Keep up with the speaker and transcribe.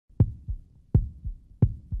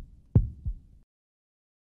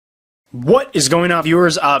What is going on,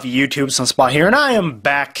 viewers of YouTube? Sunspot here, and I am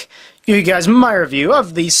back to give you guys my review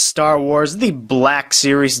of the Star Wars The Black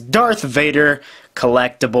Series Darth Vader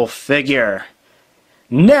collectible figure.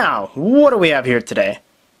 Now, what do we have here today?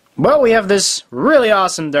 Well, we have this really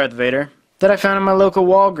awesome Darth Vader that I found in my local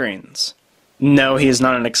Walgreens. No, he is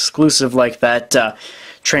not an exclusive like that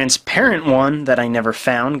transparent one that I never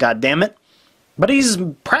found, goddammit. But he's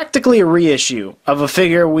practically a reissue of a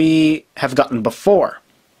figure we have gotten before,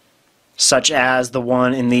 such as the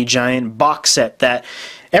one in the giant box set that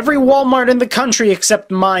every Walmart in the country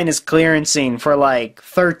except mine is clearancing for like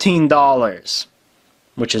 $13,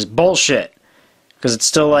 which is bullshit, because it's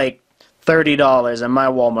still like $30 at my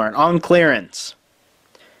Walmart on clearance.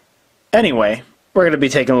 Anyway, we're going to be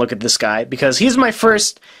taking a look at this guy because he's my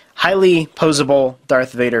first highly posable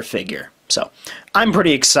Darth Vader figure. So, I'm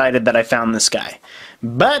pretty excited that I found this guy.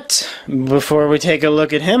 But, before we take a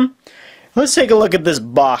look at him, let's take a look at this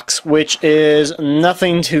box, which is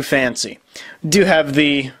nothing too fancy. We do have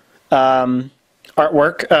the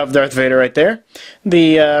artwork of Darth Vader right there,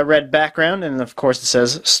 the red background, and of course it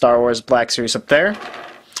says Star Wars Black Series up there.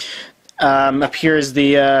 Up here is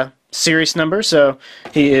the series number, so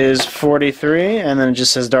he is 43, and then it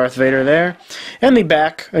just says Darth Vader there. And the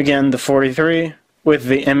back, again, the 43 with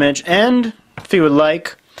the image, and if you would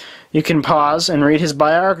like, you can pause and read his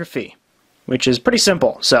biography, which is pretty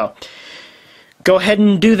simple. So, go ahead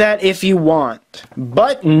and do that if you want.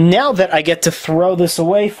 But now that I get to throw this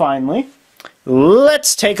away finally,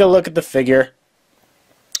 let's take a look at the figure.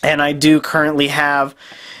 And I do currently have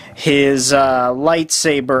his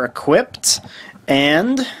lightsaber equipped,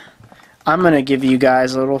 and I'm going to give you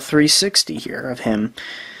guys a little 360 here of him.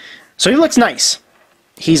 So he looks nice.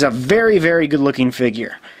 He's a very, very good looking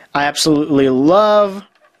figure. I absolutely love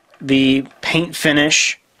the paint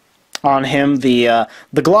finish on him. The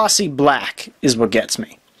glossy black is what gets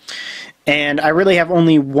me. And I really have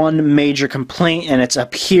only one major complaint, and it's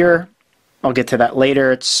up here. I'll get to that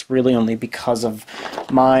later. It's really only because of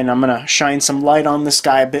mine. I'm going to shine some light on this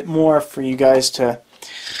guy a bit more for you guys to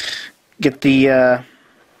get the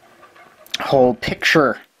whole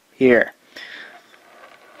picture here.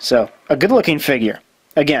 So, a good looking figure.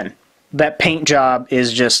 Again, that paint job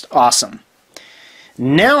is just awesome.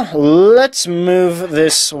 Now, let's move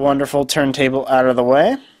this wonderful turntable out of the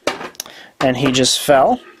way. And he just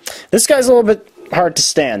fell. This guy's a little bit hard to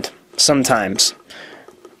stand sometimes.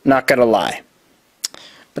 Not gonna lie.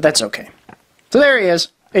 But that's okay. So there he is.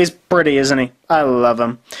 He's pretty, isn't he? I love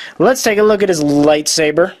him. Let's take a look at his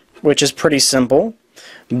lightsaber, which is pretty simple.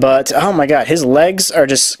 But, oh my god, his legs are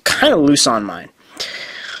just kind of loose on mine.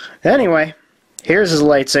 Anyway, here's his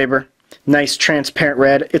lightsaber. Nice transparent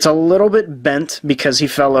red. It's a little bit bent because he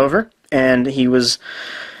fell over, and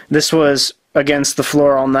this was against the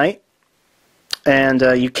floor all night. And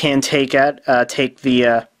you can take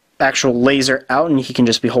the actual laser out, and he can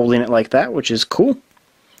just be holding it like that, which is cool.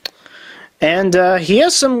 And he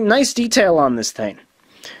has some nice detail on this thing.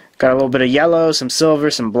 Got a little bit of yellow, some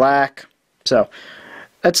silver, some black. So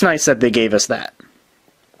that's nice that they gave us that.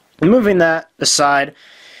 Moving that aside,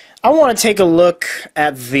 I want to take a look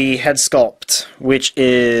at the head sculpt, which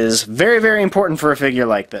is very, very important for a figure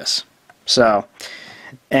like this. So,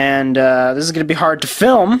 and this is going to be hard to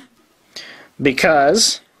film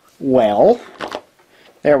because, well,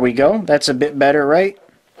 there we go. That's a bit better, right?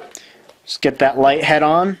 Just get that light head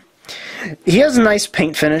on. He has a nice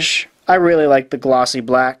paint finish. I really like the glossy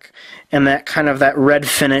black and that kind of that red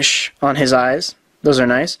finish on his eyes. Those are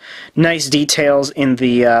nice. Nice details in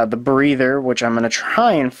the breather, which I'm going to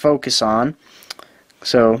try and focus on.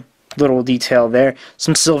 So, little detail there.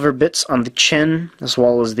 Some silver bits on the chin, as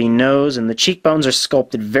well as the nose, and the cheekbones are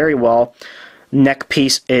sculpted very well. Neck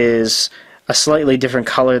piece is a slightly different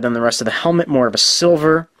color than the rest of the helmet, more of a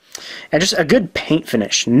silver. And just a good paint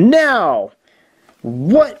finish. Now,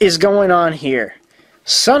 what is going on here?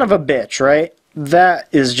 Son of a bitch, right? That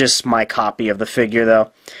is just my copy of the figure,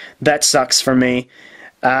 though. That sucks for me.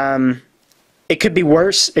 It could be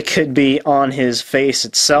worse. It could be on his face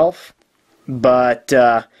itself. But,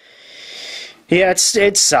 yeah,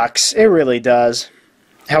 it sucks. It really does.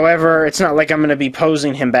 However, it's not like I'm going to be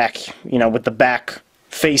posing him back, you know, with the back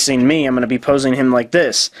facing me. I'm going to be posing him like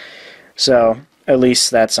this. So, at least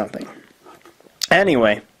that's something.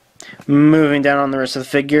 Anyway, moving down on the rest of the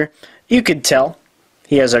figure, you could tell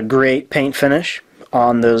he has a great paint finish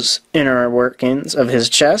on those inner workings of his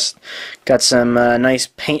chest. Got some nice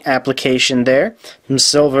paint application there. Some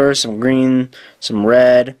silver, some green, some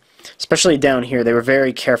red. Especially down here, they were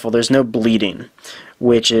very careful. There's no bleeding,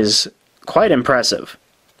 which is quite impressive.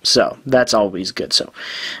 So, that's always good. So,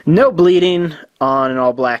 no bleeding on an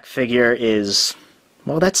all-black figure is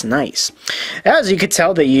Well, that's nice. As you could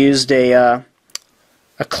tell, they used a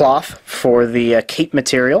cloth for the cape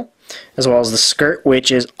material, as well as the skirt,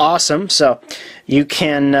 which is awesome. So you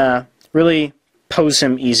can really pose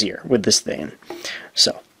him easier with this thing.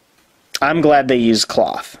 So I'm glad they used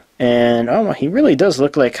cloth. And oh, he really does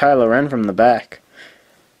look like Kylo Ren from the back.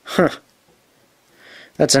 Huh.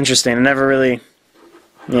 That's interesting. I never really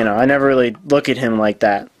look at him like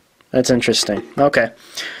that. That's interesting. Okay.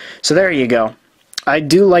 So there you go. I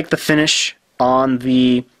do like the finish on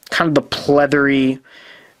the kind of the pleathery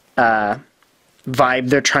vibe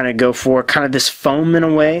they're trying to go for. Kind of this foam in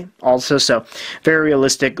a way also. So very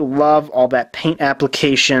realistic. Love all that paint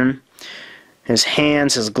application. His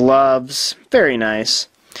hands, his gloves. Very nice.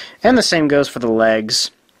 And the same goes for the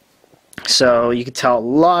legs. So you can tell a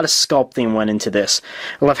lot of sculpting went into this.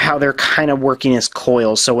 I love how they're kind of working his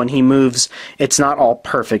coils. So when he moves, it's not all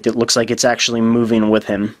perfect. It looks like it's actually moving with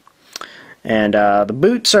him. And the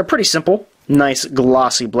boots are pretty simple. Nice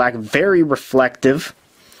glossy black, very reflective.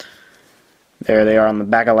 There they are on the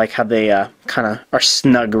back. I like how they kind of are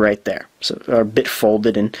snug right there. So are a bit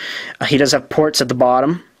folded. And he does have ports at the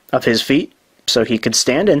bottom of his feet, so he could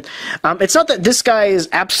stand. And it's not that this guy is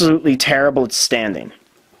absolutely terrible at standing,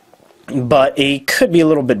 but he could be a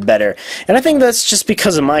little bit better. And I think that's just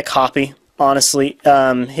because of my copy, honestly.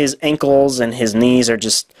 His ankles and his knees are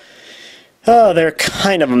just, they're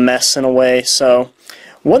kind of a mess in a way. So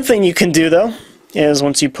one thing you can do, though, is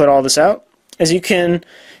once you put all this out, is you can,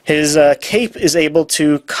 his cape is able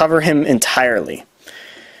to cover him entirely.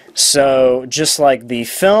 So just like the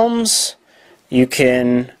films, you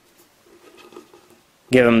can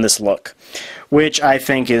give him this look, which I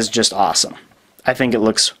think is just awesome. I think it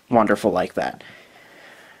looks wonderful like that.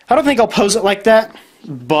 I don't think I'll pose it like that,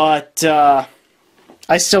 but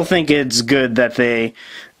I still think it's good that they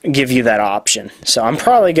give you that option. So I'm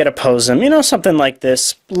probably going to pose him, you know, something like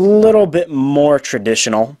this, a little bit more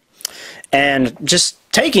traditional. And just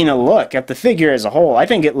taking a look at the figure as a whole, I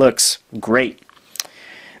think it looks great.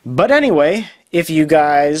 But anyway, if you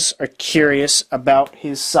guys are curious about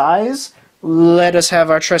his size, let us have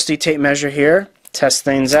our trusty tape measure here, test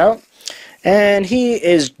things out. And he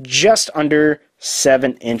is just under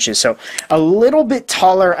 7 inches. So a little bit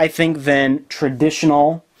taller, I think, than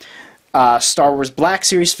traditional Star Wars Black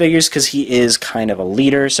Series figures, because he is kind of a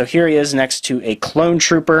leader. So here he is next to a clone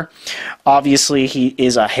trooper. Obviously, he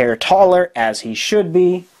is a hair taller, as he should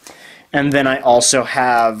be. And then I also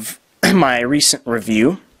have my recent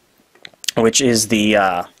review, which is the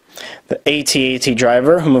AT-AT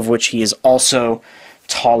driver, of which he is also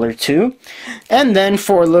taller too. And then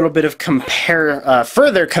for a little bit of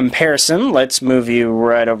further comparison, let's move you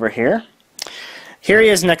right over here. Here he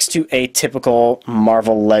is next to a typical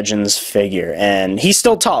Marvel Legends figure, and he's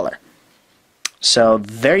still taller. So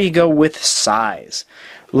there you go with size.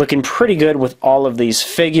 Looking pretty good with all of these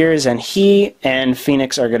figures, and he and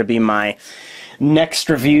Phoenix are going to be my next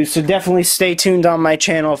review. So definitely stay tuned on my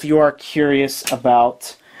channel if you are curious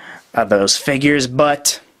about those figures.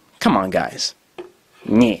 But come on, guys.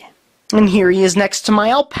 Yeah. And here he is next to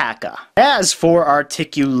my alpaca. As for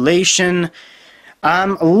articulation,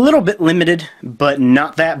 I'm a little bit limited, but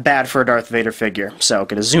not that bad for a Darth Vader figure. So I'm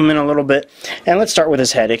going to zoom in a little bit, and let's start with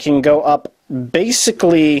his head. It can go up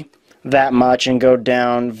basically that much and go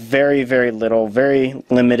down very, very little, very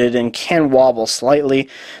limited, and can wobble slightly,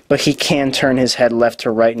 but he can turn his head left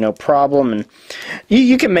to right no problem, and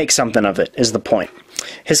you can make something of it, is the point.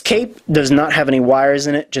 His cape does not have any wires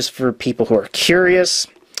in it, just for people who are curious.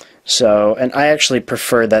 So, and I actually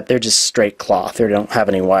prefer that they're just straight cloth. They don't have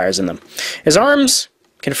any wires in them. His arms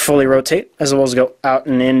can fully rotate, as well as go out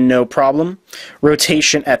and in, no problem.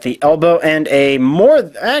 Rotation at the elbow, and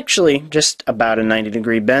actually, just about a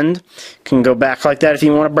 90-degree bend. Can go back like that if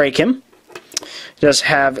you want to break him. He does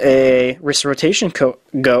have a wrist rotation,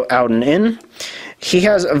 go out and in. He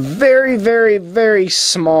has a very, very, very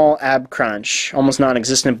small ab crunch, almost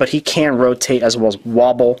non-existent, but he can rotate as well as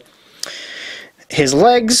wobble. His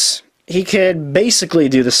legs, he could basically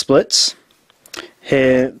do the splits.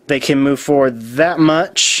 They can move forward that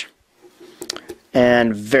much,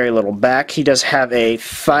 and very little back. He does have a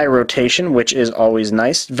thigh rotation, which is always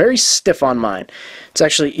nice. Very stiff on mine. It's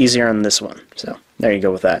actually easier on this one, so there you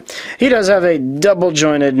go with that. He does have a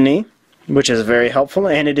double-jointed knee, which is very helpful,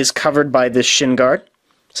 and it is covered by this shin guard,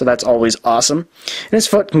 so that's always awesome. And his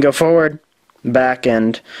foot can go forward, back,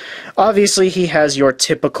 and obviously he has your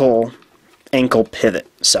typical ankle pivot.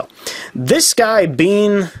 So this guy,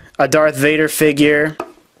 being a Darth Vader figure,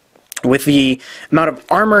 with the amount of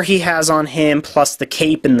armor he has on him, plus the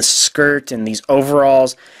cape and the skirt and these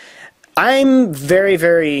overalls, I'm very,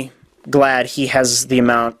 very glad he has the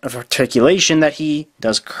amount of articulation that he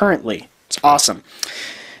does currently. It's awesome.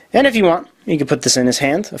 And if you want, you can put this in his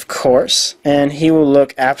hand, of course, and he will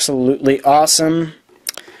look absolutely awesome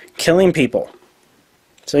killing people.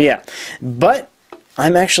 So yeah, but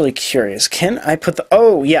I'm actually curious. Can I put the...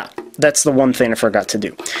 Oh, yeah, that's the one thing I forgot to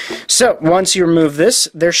do. So, once you remove this,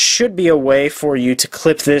 there should be a way for you to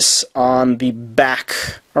clip this on the back,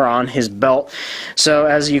 or on his belt. So,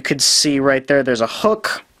 as you could see right there, there's a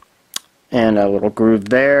hook, and a little groove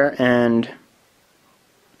there, and...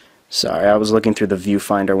 Sorry, I was looking through the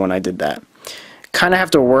viewfinder when I did that. Kind of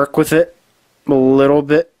have to work with it a little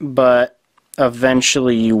bit, but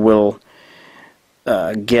eventually you will...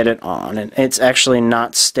 get it on, and it's actually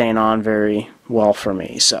not staying on very well for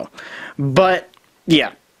me, so. But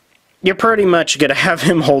yeah, you're pretty much gonna have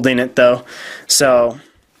him holding it though, so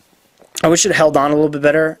I wish it held on a little bit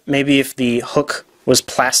better. Maybe if the hook was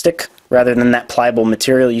plastic rather than that pliable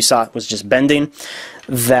material you saw it was just bending,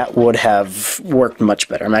 that would have worked much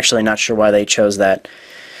better. I'm actually not sure why they chose that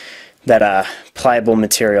pliable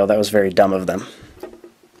material. That was very dumb of them.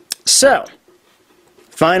 So,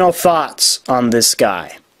 final thoughts on this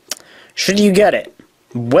guy. Should you get it?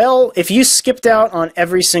 Well, if you skipped out on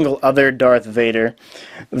every single other Darth Vader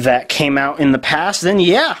that came out in the past, then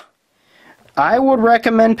yeah, I would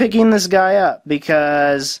recommend picking this guy up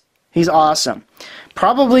because he's awesome.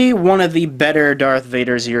 Probably one of the better Darth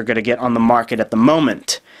Vaders you're going to get on the market at the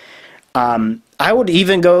moment. I would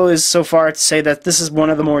even go so far to say that this is one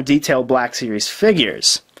of the more detailed Black Series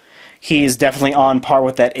figures. He's definitely on par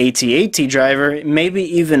with that AT-AT driver, maybe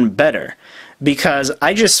even better, because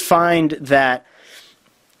I just find that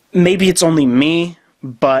maybe it's only me,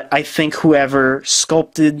 but I think whoever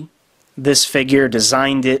sculpted this figure,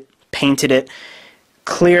 designed it, painted it,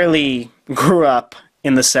 clearly grew up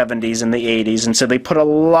in the 70s and the 80s, and so they put a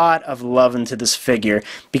lot of love into this figure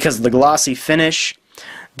because of the glossy finish,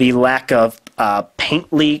 the lack of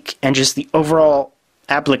paint leak, and just the overall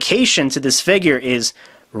application to this figure is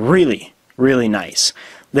really, really nice.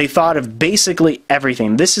 They thought of basically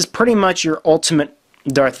everything. This is pretty much your ultimate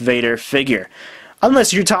Darth Vader figure.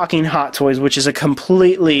 Unless you're talking Hot Toys, which is a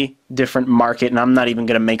completely different market, and I'm not even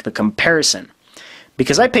going to make the comparison.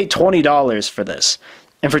 Because I paid $20 for this.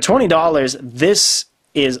 And for $20, this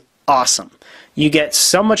is awesome. You get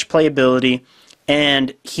so much playability,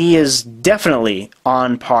 and he is definitely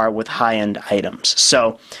on par with high-end items.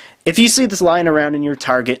 So, if you see this lying around in your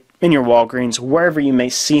Target, in your Walgreens, wherever you may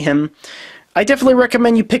see him, I definitely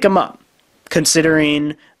recommend you pick him up,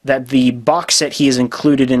 considering that the box set he is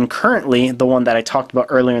included in currently, the one that I talked about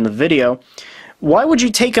earlier in the video, why would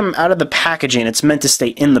you take him out of the packaging? It's meant to stay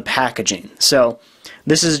in the packaging. So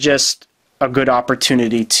this is just a good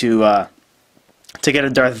opportunity to get a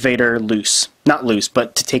Darth Vader loose. Not loose,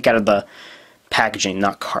 but to take out of the packaging,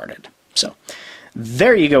 not carded. So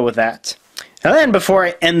there you go with that. And then before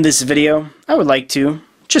I end this video, I would like to,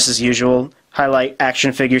 just as usual, highlight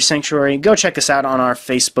Action Figure Sanctuary. Go check us out on our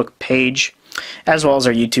Facebook page, as well as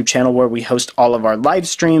our YouTube channel where we host all of our live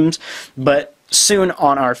streams. But soon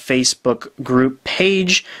on our Facebook group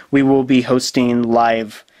page, we will be hosting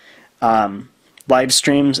live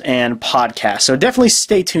streams and podcasts. So definitely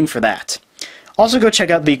stay tuned for that. Also go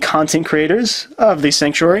check out the content creators of the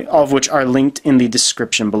Sanctuary, all of which are linked in the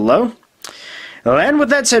description below. And with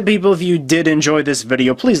that said, people, if you did enjoy this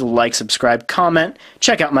video, please like, subscribe, comment,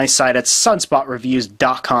 check out my site at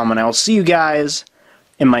SunSpotReviewz.com, and I will see you guys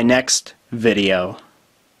in my next video.